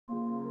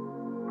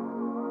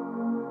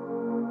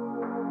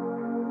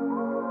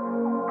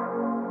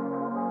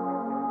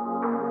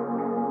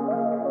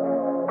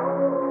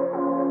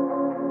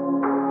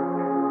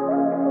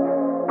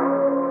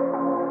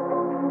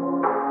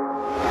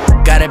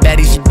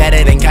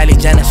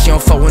agenda. She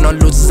don't fuck with no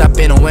losers, I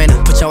been a winner.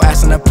 Put your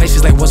ass in a place,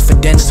 she's like, what's for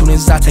dinner? Soon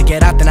as I take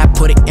it out, then I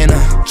put it in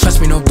her.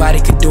 Trust me, nobody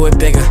could do it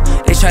bigger.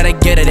 They try to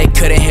get her, they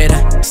couldn't hit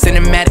her.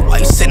 Cinematic, why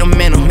you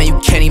sentimental? Man, you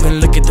can't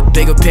even look at the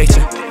bigger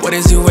picture. What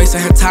is you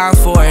wasting her time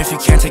for if you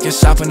can't take a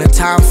shop in the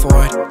time for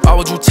it? Why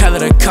would you tell her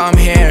to come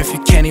here if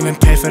you can't even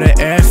pay for the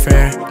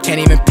airfare? Can't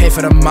even pay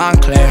for the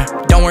Montclair.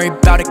 Don't worry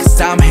about it, cause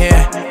I'm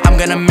here. I'm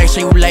gonna make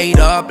sure you laid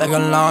up like a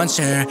lawn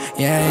chair.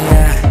 Yeah,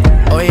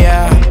 yeah, oh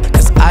yeah.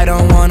 Cause I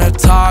don't wanna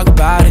talk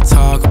about it,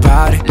 talk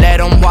about it. Let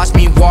them watch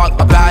me walk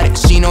about it.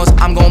 She knows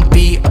I'm gon'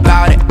 be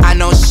about it. I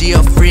know she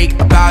a freak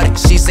about it.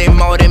 She say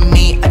more than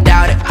me, I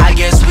doubt it. I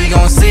guess we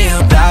gon' see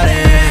about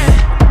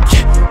it.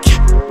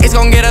 It's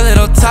gon' get a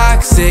little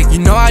toxic. You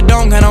know I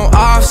don't got no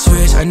off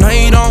switch. I know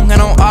you don't got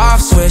no off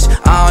switch.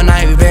 All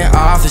night we been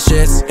off the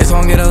shits. It's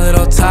gon' get a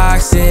little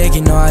toxic.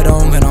 You know I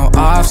don't got no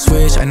off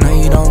switch. I know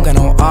you don't got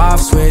no off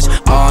switch.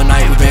 All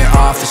night we been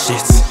off the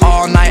shits.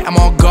 All night I'm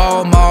on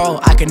go mode.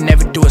 I can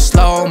never do a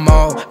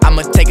slow-mo.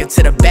 I'ma take it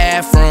to the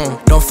bathroom.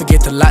 Don't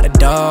forget to lock the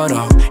door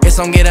though. It's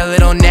gon' get a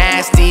little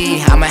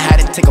nasty. I'ma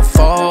have to take a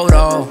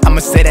photo.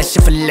 I'ma say that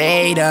shit for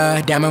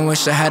later. Damn, I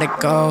wish I had a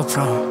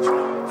GoPro.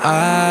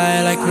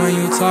 I like when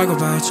you talk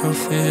about your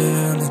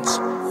feelings.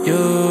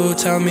 You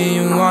tell me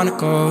you wanna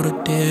go the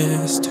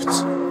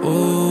distance.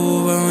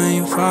 Ooh, but when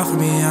you fall for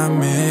me, I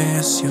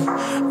miss you.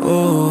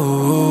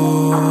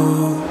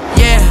 Ooh,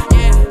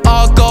 yeah,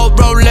 all gold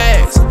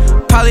Rolex.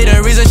 Probably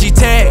the reason she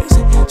texts.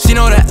 She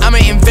know that I'ma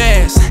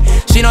invest.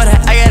 She know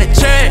that I got a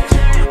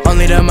check.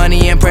 Only the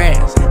money and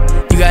prayers.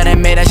 You gotta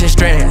make that shit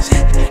stress.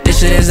 This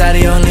shit is out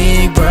of your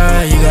league,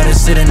 bruh. You gotta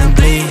sit in the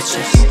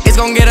bleachers. It's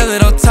gon' get a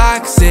little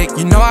toxic.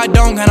 You know I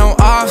don't got no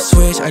off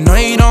switch. I know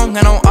you don't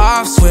got no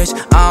off switch.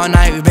 All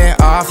night we been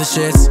off the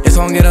shits. It's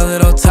gon' get a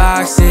little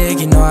toxic.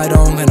 You know I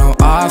don't got no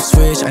off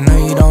switch. I know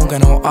you don't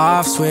got no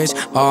off switch.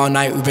 All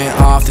night we been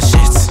off the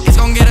shits. It's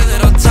gon' get a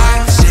little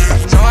toxic.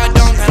 You know I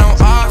don't got no